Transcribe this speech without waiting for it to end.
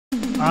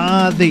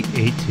The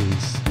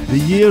 80s. The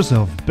years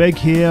of big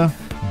hair,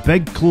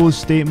 big clothes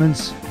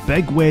statements,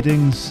 big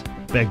weddings,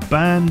 big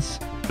bands,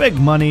 big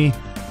money,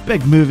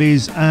 big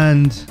movies,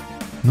 and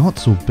not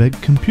so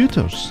big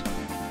computers.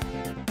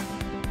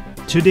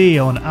 Today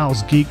on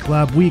Al's Geek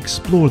Lab we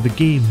explore the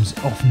games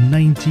of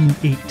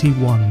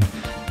 1981,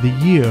 the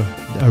year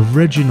the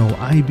original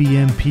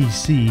IBM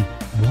PC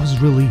was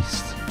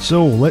released.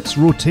 So let's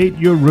rotate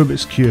your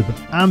Rubik's Cube,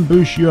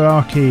 ambush your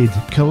arcade,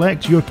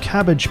 collect your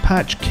Cabbage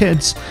Patch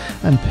Kids,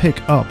 and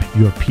pick up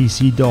your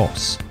PC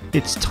DOS.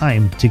 It's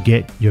time to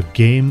get your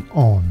game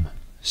on.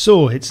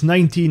 So it's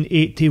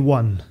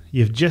 1981.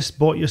 You've just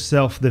bought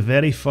yourself the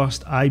very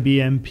first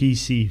IBM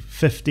PC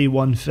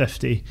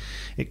 5150.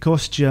 It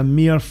cost you a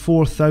mere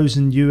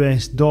 $4,000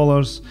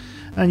 US,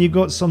 and you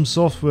got some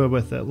software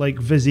with it like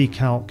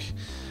VisiCalc.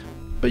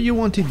 But you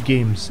wanted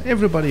games.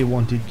 Everybody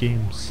wanted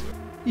games.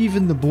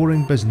 Even the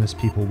boring business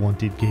people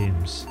wanted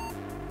games.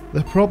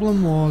 The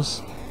problem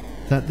was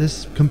that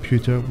this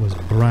computer was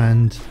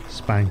brand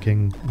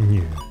spanking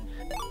new.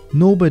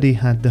 Nobody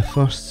had the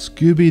first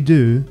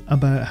Scooby-Doo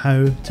about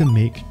how to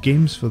make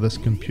games for this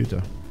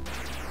computer.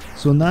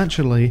 So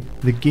naturally,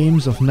 the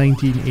games of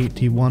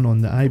 1981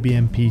 on the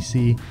IBM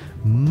PC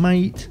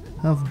might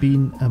have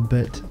been a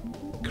bit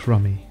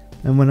crummy.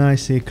 And when I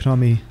say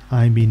crummy,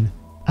 I mean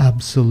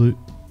absolute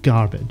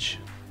garbage.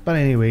 But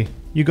anyway,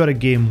 you got a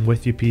game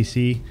with your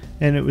PC,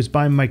 and it was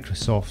by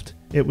Microsoft.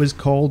 It was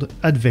called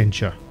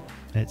Adventure.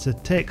 It's a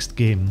text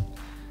game,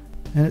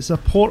 and it's a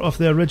port of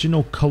the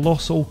original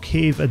Colossal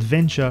Cave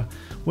Adventure,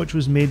 which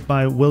was made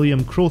by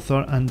William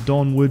Crowther and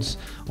Don Woods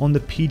on the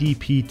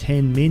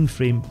PDP-10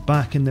 mainframe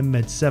back in the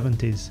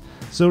mid-70s.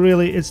 So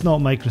really, it's not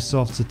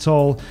Microsoft's at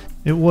all.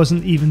 It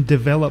wasn't even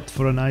developed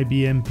for an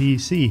IBM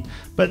PC,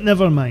 but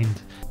never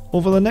mind.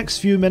 Over the next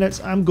few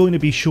minutes, I'm going to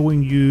be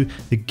showing you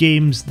the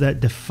games that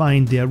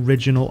defined the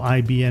original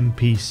IBM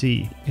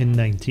PC in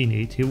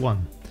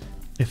 1981.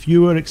 If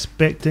you were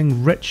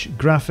expecting rich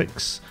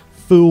graphics,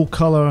 full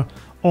colour,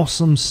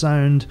 awesome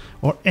sound,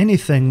 or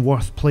anything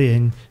worth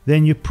playing,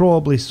 then you're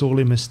probably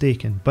sorely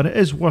mistaken, but it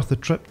is worth a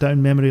trip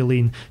down memory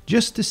lane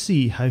just to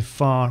see how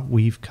far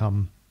we've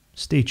come.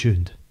 Stay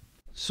tuned.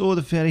 So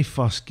the very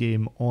first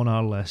game on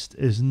our list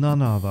is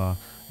none other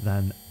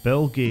than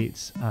Bill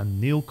Gates and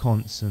Neil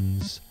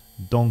Conson's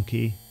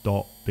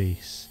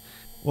donkey.bas.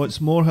 What's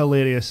more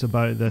hilarious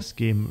about this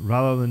game,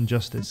 rather than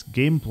just its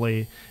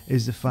gameplay,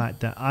 is the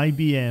fact that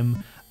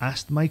IBM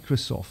asked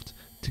Microsoft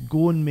to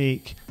go and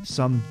make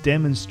some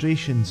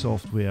demonstration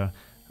software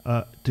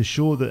to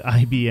show that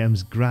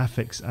IBM's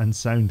graphics and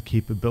sound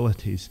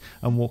capabilities,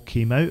 and what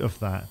came out of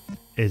that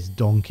is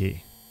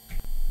Donkey.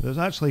 There's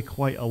actually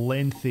quite a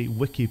lengthy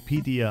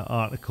Wikipedia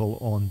article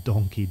on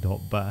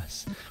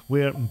donkey.bas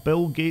where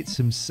Bill Gates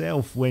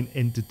himself went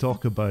in to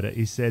talk about it.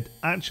 He said,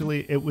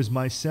 actually it was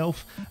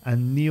myself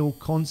and Neil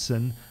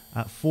Conson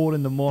at 4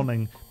 in the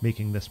morning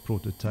making this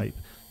prototype.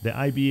 The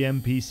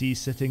IBM PC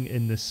sitting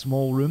in this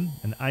small room,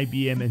 and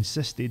IBM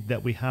insisted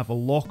that we have a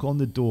lock on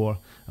the door,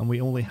 and we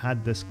only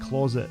had this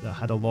closet that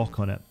had a lock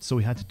on it, so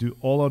we had to do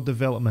all our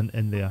development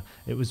in there.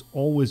 It was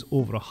always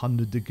over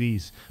 100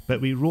 degrees,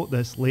 but we wrote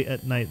this late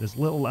at night, this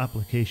little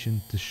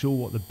application to show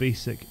what the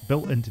basic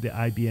built into the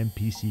IBM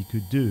PC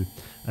could do,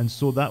 and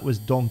so that was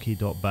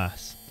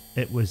donkey.bas.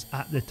 It was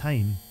at the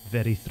time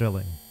very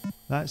thrilling.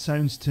 That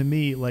sounds to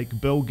me like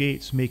Bill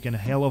Gates making a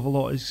hell of a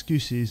lot of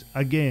excuses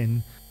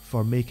again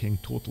for making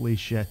totally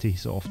shitty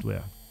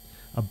software.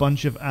 A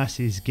bunch of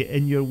asses get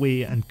in your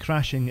way and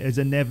crashing is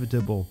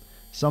inevitable.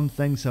 Some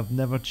things have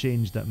never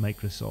changed at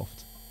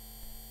Microsoft.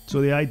 So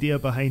the idea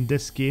behind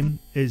this game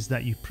is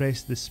that you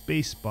press the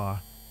space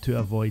bar to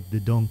avoid the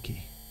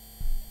donkey.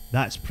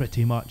 That's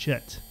pretty much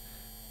it.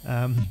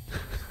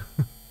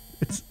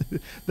 It's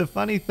the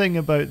funny thing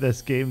about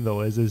this game though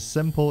is, as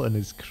simple and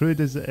as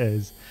crude as it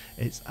is,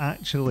 it's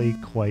actually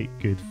quite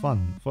good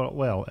fun for,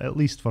 well, at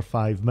least for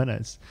 5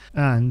 minutes.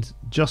 And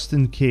just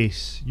in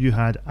case you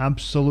had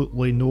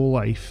absolutely no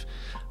life,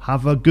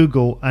 have a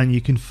Google and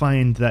you can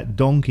find that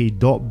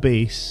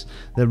donkey.bas,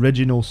 the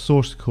original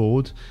source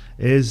code,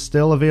 is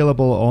still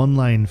available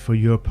online for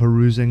your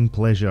perusing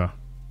pleasure.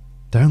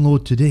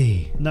 Download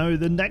today. Now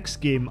the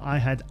next game I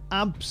had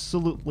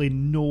absolutely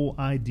no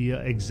idea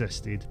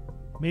existed.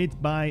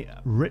 Made by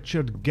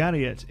Richard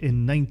Garriott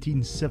in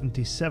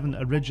 1977,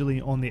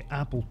 originally on the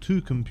Apple II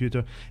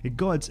computer. It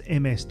got its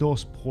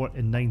MS-DOS port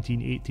in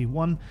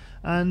 1981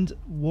 and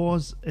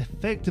was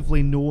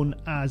effectively known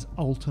as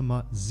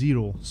Ultima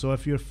Zero. So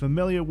if you're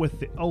familiar with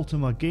the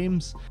Ultima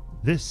games,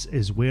 this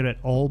is where it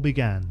all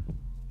began.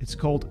 It's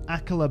called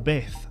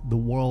Akhlabeth, the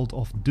World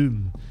of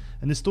Doom.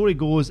 And the story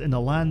goes, in the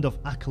land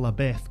of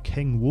Akhlabeth,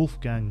 King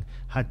Wolfgang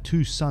had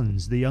 2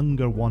 sons. The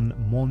younger one,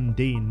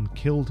 Mondane,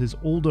 killed his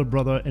older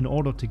brother in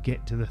order to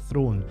get to the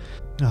throne.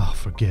 Oh,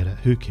 forget it,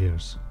 who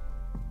cares?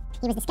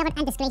 He was discovered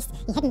and disgraced.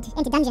 He hid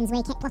into dungeons where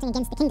he kept plotting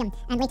against the kingdom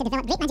and later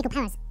developed great magical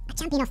powers. A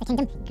champion of the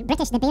kingdom,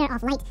 British the Bear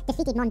of Light,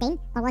 defeated Mondane,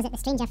 or was it the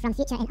stranger from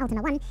Future in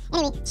Ultima 1?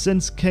 Anyway,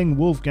 since King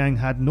Wolfgang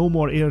had no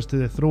more heirs to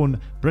the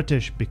throne,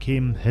 British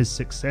became his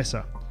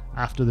successor.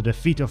 After the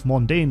defeat of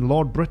Mondain,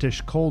 Lord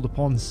British called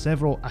upon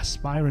several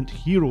aspirant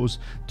heroes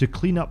to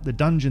clean up the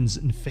dungeons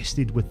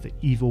infested with the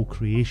evil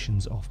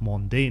creations of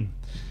Mondain.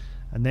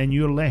 And then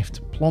you're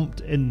left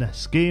plumped in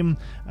this game,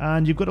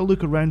 and you've got to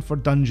look around for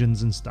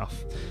dungeons and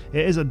stuff.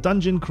 It is a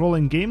dungeon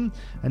crawling game,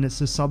 and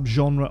it's a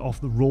subgenre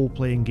of the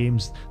role-playing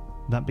games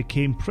that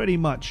became pretty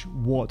much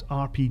what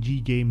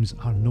RPG games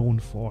are known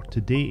for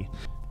today.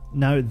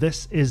 Now,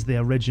 this is the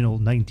original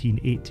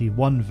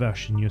 1981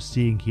 version you're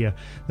seeing here.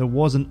 There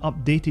was an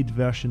updated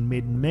version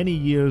made many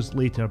years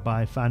later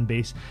by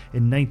Fanbase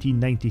in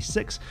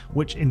 1996,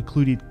 which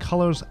included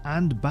colours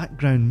and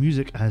background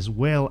music as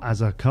well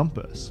as a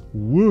compass.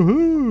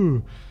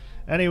 Woohoo!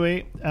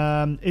 Anyway,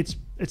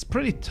 it's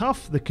pretty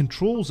tough. The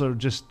controls are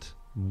just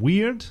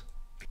weird.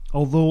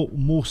 Although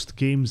most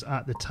games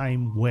at the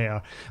time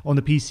were. On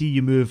the PC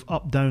you move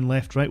up, down,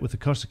 left, right with the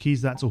cursor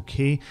keys, that's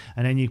okay,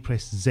 and then you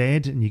press Z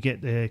and you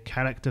get the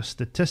character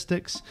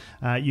statistics.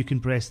 You can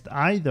press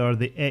either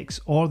the X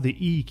or the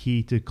E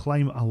key to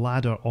climb a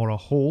ladder or a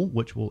hole,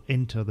 which will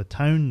enter the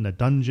town, a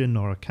dungeon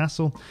or a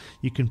castle.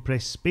 You can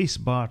press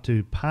spacebar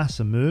to pass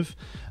a move,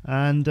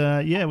 and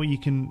you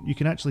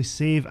can actually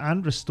save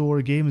and restore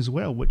a game as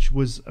well, which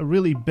was a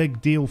really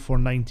big deal for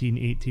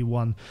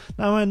 1981.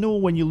 Now I know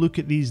when you look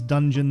at these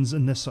dungeons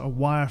and this sort of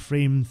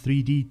wireframe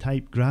 3D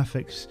type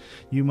graphics,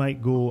 you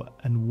might go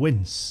and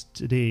wince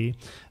today,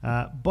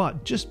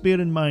 but just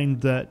bear in mind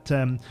that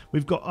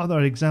we've got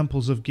other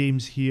examples of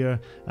games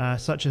here,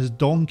 such as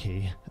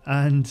Donkey,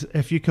 and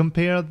if you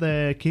compare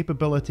the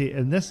capability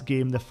in this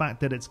game, the fact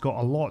that it's got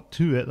a lot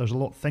to it, there's a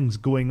lot of things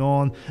going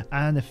on,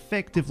 and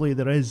effectively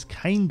there is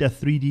kind of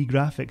 3D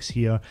graphics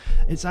here,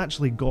 it's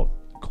actually got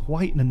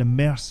quite an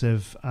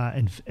immersive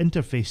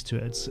interface to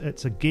it.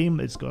 It's a game,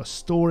 it's got a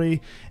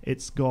story,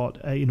 it's got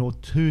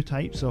two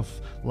types of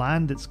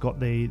land. It's got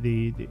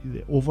the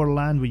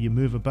overland where you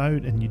move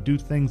about and you do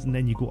things, and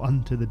then you go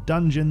onto the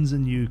dungeons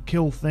and you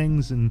kill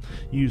things and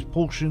use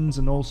potions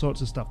and all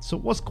sorts of stuff. So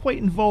it was quite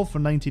involved for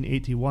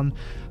 1981.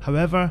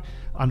 However,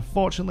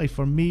 unfortunately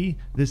for me,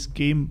 this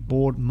game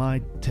bored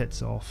my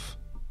tits off.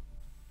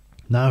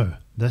 Now,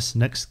 this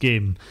next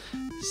game,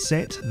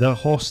 Set the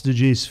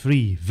Hostages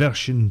Free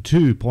version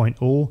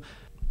 2.0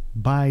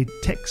 by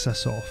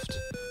Texasoft.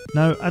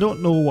 Now, I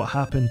don't know what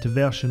happened to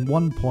version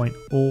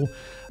 1.0.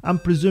 I'm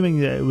presuming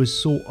that it was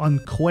so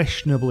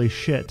unquestionably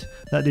shit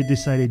that they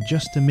decided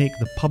just to make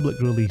the public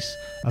release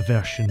a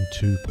version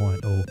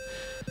 2.0.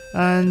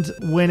 And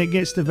when it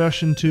gets to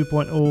version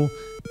 2.0,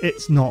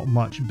 it's not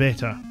much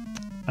better.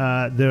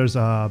 There's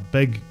a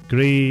big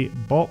grey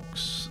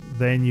box,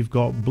 then you've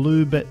got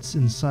blue bits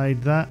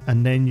inside that,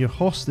 and then your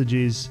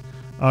hostages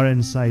are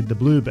inside the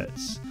blue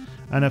bits.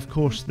 And of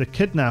course the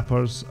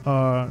kidnappers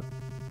are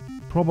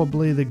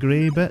probably the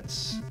grey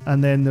bits,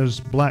 and then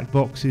there's black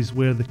boxes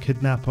where the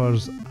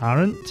kidnappers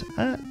aren't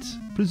at,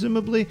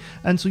 presumably,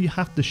 and so you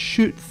have to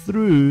shoot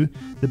through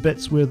the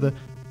bits where the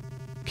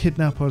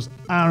kidnappers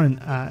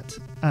aren't at,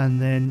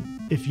 and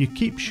then if you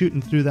keep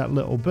shooting through that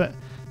little bit,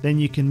 then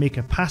you can make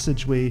a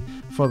passageway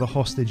for the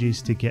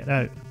hostages to get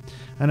out.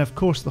 And of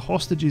course the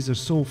hostages are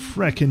so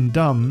frickin'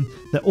 dumb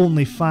that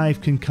only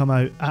 5 can come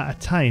out at a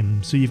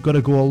time, so you've got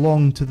to go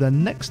along to the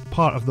next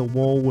part of the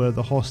wall where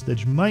the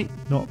hostage might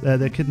not,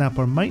 the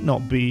kidnapper might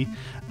not be,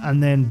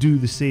 and then do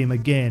the same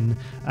again,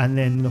 and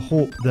then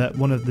hope that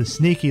one of the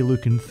snaky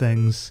looking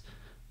things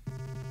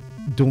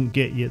don't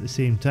get you at the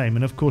same time.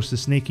 And of course the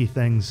snaky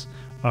things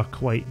are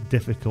quite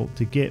difficult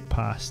to get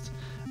past,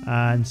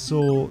 and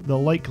so the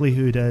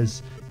likelihood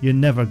is you're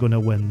never going to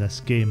win this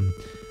game.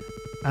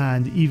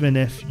 And even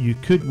if you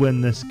could win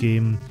this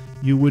game,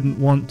 you wouldn't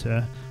want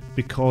to,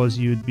 because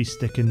you'd be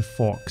sticking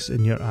forks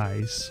in your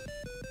eyes.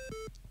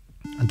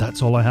 And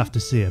that's all I have to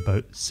say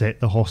about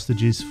Set the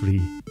Hostages Free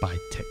by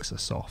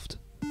Texasoft.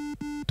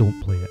 Don't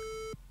play it.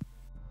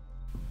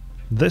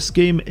 This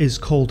game is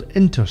called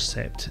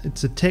Intercept.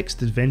 It's a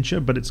text adventure,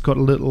 but it's got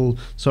a little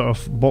sort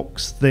of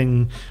box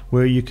thing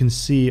where you can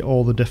see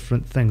all the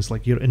different things,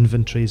 like your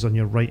inventories on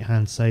your right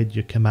hand side,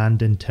 your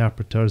command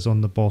interpreters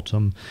on the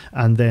bottom,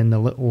 and then the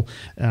little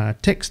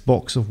text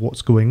box of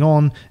what's going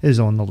on is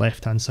on the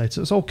left hand side.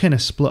 So it's all kind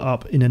of split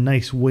up in a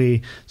nice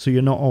way, so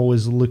you're not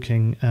always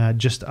looking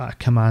just at a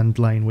command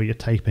line where you're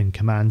typing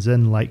commands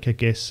in, like I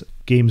guess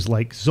games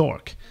like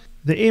Zork.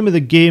 The aim of the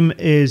game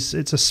is,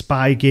 it's a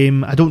spy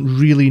game. I don't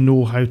really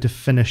know how to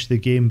finish the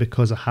game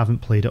because I haven't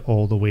played it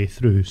all the way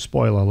through,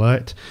 spoiler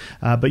alert,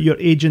 but you're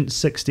Agent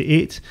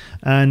 68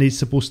 and he's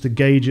supposed to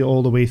guide you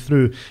all the way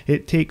through.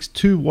 It takes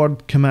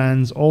 2-word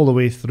commands all the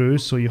way through,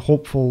 so you're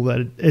hopeful that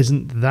it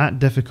isn't that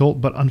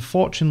difficult, but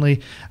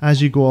unfortunately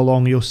as you go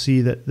along you'll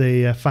see that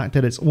the fact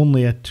that it's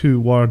only a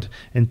 2-word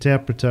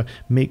interpreter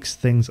makes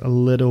things a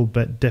little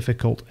bit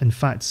difficult. In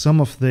fact, some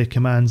of the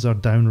commands are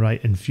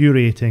downright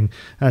infuriating,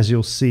 as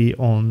you'll see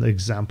on the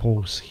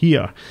examples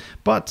here.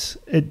 But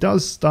it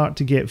does start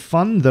to get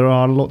fun. There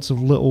are lots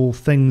of little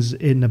things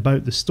in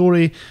about the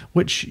story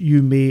which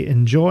you may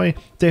enjoy.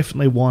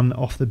 Definitely one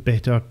of the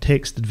better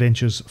text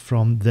adventures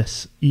from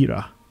this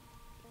era.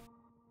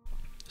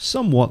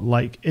 Somewhat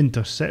like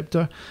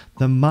Interceptor,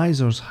 The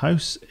Miser's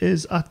House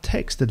is a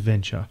text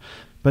adventure.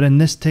 But in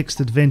this text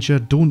adventure,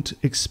 don't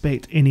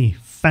expect any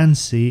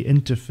fancy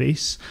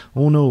interface.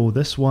 Oh no,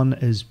 this one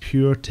is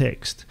pure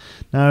text.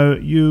 Now,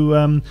 you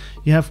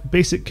have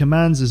basic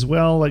commands as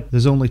well, like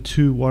there's only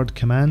 2-word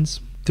commands.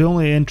 The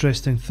only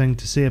interesting thing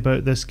to say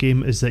about this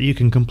game is that you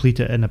can complete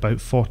it in about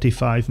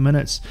 45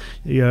 minutes.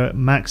 Your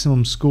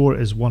maximum score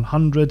is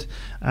 100,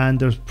 and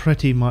there's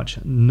pretty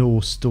much no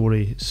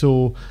story.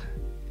 So,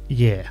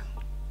 yeah.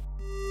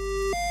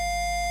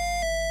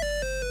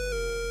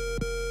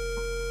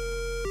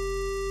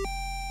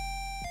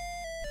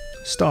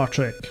 Star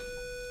Trek.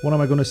 What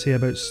am I going to say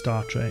about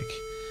Star Trek?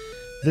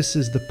 This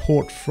is the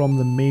port from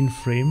the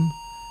mainframe,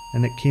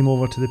 and it came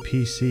over to the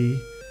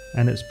PC,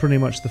 and it's pretty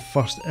much the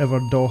first ever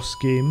DOS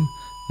game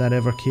that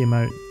ever came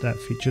out that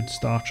featured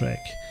Star Trek.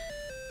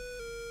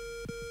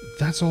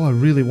 That's all I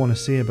really want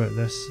to say about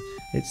this.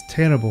 It's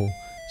terrible.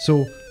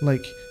 So,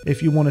 like,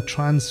 if you want to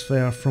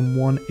transfer from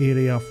one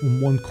area,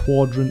 from one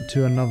quadrant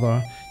to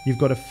another, you've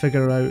got to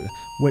figure out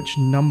which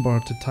number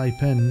to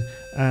type in,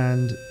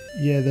 and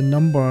yeah, the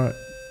number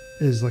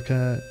is like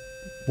a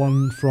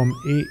 1 from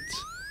 8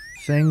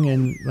 thing,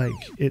 and like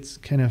it's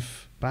kind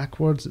of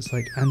backwards, it's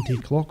like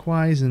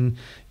anti-clockwise, and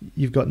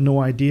you've got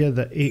no idea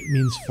that 8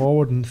 means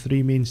forward and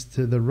 3 means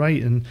to the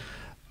right, and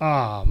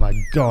oh my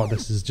god,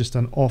 this is just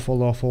an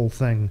awful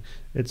thing.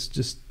 It's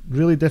just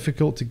really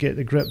difficult to get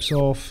the grips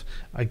off.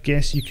 I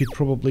guess you could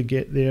probably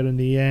get there in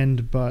the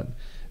end, but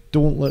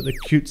don't let the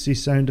cutesy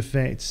sound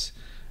effects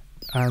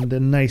and the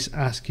nice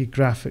ASCII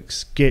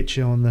graphics get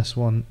you on this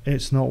one.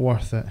 It's not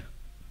worth it.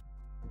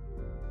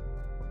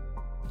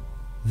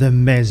 The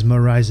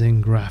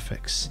mesmerizing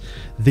graphics,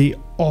 the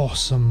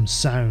awesome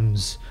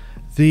sounds,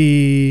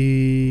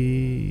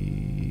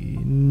 the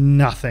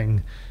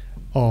nothing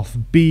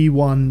of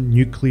B-1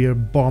 Nuclear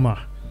Bomber.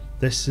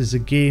 This is a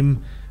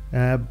game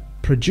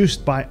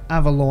produced by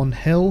Avalon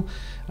Hill,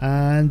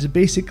 and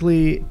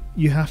basically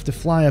you have to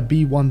fly a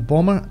B-1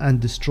 bomber and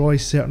destroy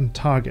certain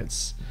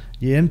targets.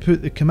 You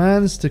input the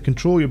commands to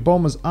control your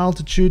bomber's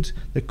altitude,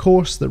 the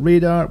course, the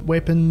radar,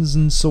 weapons,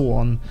 and so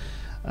on.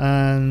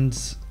 And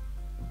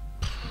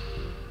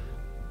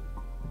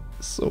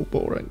so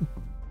boring.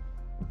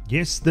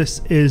 Yes,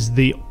 this is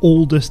the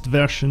oldest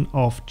version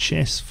of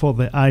chess for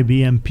the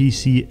IBM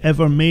PC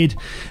ever made.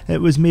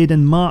 It was made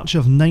in March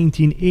of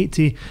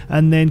 1980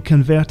 and then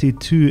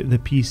converted to the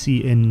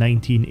PC in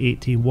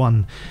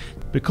 1981.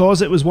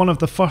 Because it was one of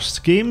the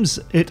first games,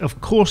 it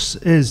of course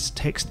is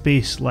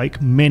text-based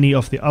like many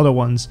of the other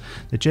ones.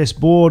 The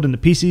chessboard and the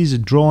pieces are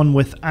drawn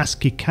with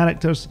ASCII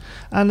characters,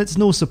 and it's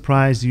no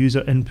surprise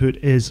user input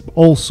is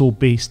also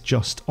based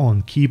just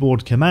on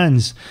keyboard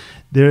commands.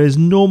 There is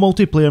no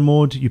multiplayer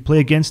mode, you play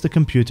against the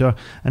computer,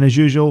 and as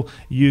usual,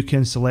 you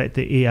can select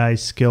the AI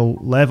skill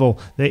level.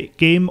 The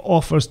game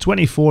offers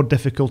 24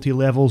 difficulty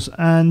levels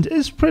and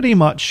is pretty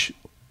much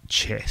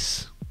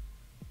chess.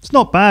 It's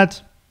not bad,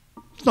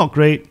 it's not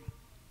great,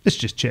 it's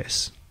just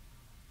chess.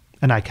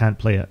 And I can't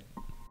play it.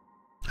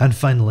 And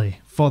finally,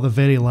 for the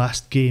very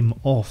last game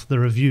of the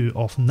review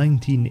of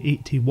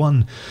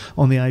 1981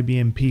 on the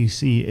IBM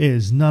PC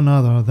is none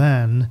other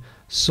than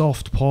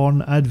Soft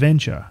Porn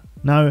Adventure.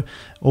 Now,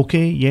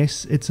 okay,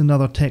 yes, it's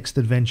another text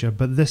adventure,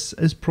 but this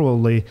is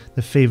probably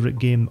the favourite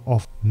game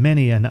of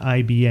many an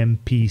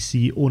IBM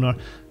PC owner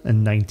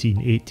in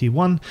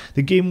 1981.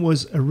 The game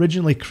was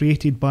originally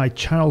created by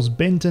Charles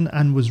Benton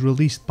and was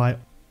released by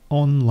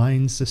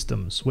Online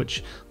Systems,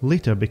 which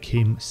later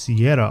became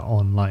Sierra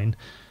Online.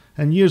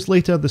 And years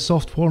later, the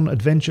Soft Porn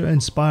Adventure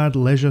inspired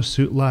Leisure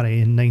Suit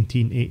Larry in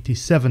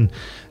 1987,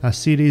 a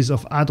series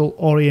of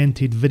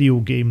adult-oriented video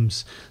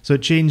games. So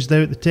it changed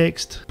out the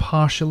text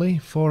partially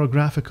for a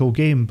graphical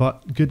game,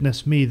 but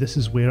goodness me, this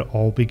is where it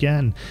all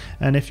began.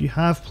 And if you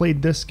have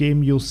played this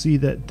game, you'll see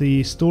that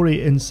the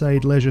story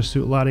inside Leisure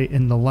Suit Larry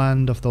in the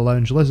Land of the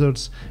Lounge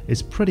Lizards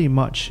is pretty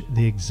much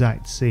the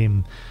exact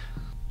same.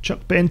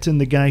 Chuck Benton,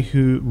 the guy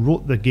who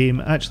wrote the game,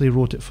 actually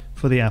wrote it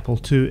for the Apple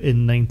II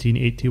in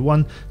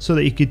 1981 so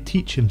that he could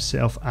teach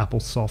himself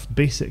AppleSoft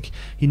Basic.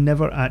 He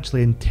never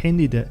actually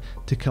intended it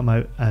to come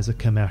out as a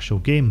commercial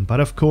game, but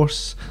of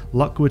course,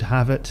 luck would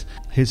have it,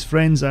 his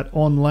friends at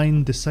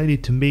Online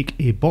decided to make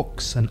a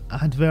box, an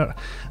advert,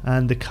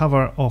 and the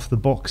cover of the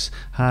box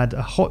had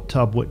a hot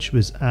tub which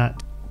was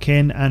at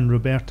Ken and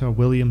Roberta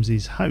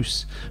Williams'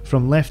 house.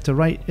 From left to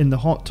right in the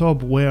hot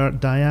tub were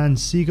Diane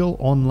Siegel,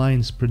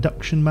 Online's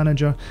production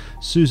manager,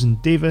 Susan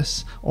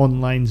Davis,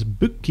 Online's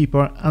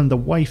bookkeeper, and the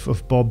wife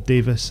of Bob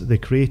Davis, the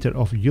creator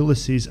of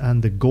Ulysses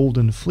and the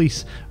Golden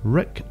Fleece,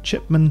 Rick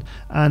Chipman,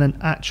 and an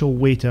actual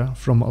waiter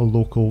from a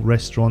local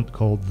restaurant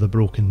called The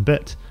Broken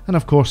Bit. And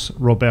of course,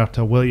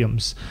 Roberta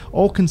Williams,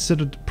 all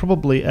considered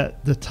probably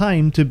at the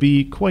time to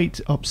be quite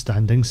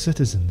upstanding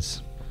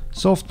citizens.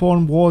 Soft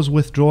Porn was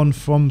withdrawn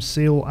from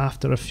sale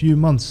after a few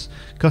months.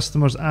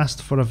 Customers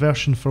asked for a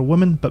version for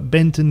women, but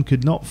Benton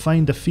could not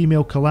find a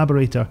female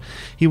collaborator.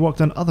 He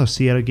worked on other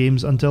Sierra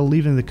games until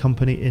leaving the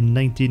company in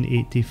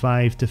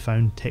 1985 to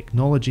found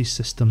Technology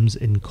Systems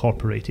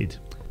Incorporated.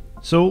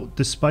 So,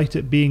 despite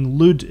it being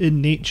lewd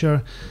in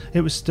nature,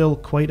 it was still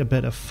quite a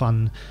bit of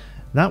fun.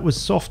 That was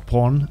Soft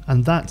Porn,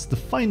 and that's the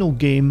final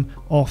game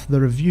of the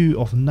review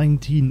of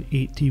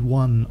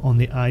 1981 on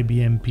the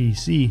IBM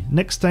PC.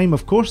 Next time,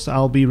 of course,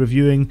 I'll be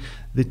reviewing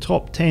the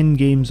top 10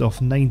 games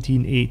of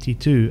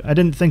 1982. I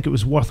didn't think it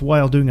was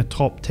worthwhile doing a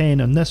top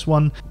 10 on this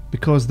one,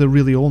 because there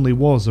really only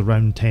was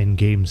around 10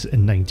 games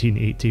in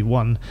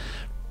 1981.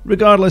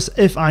 Regardless,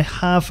 if I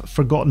have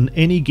forgotten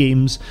any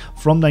games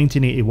from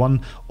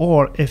 1981,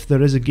 or if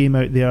there is a game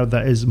out there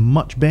that is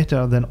much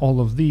better than all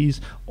of these,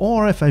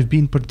 or if I've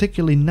been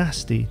particularly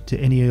nasty to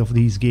any of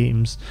these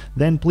games,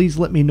 then please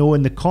let me know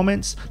in the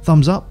comments.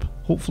 Thumbs up,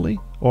 hopefully,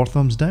 or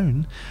thumbs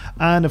down.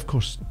 And of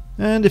course,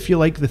 and if you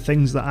like the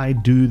things that I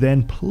do,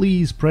 then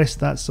please press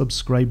that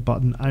subscribe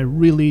button. I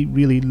really,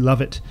 really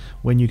love it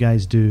when you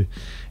guys do.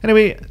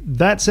 Anyway,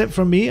 that's it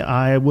from me.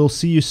 I will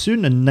see you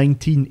soon in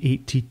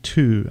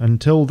 1982.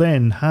 Until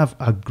then, have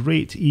a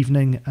great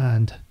evening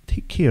and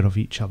take care of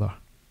each other.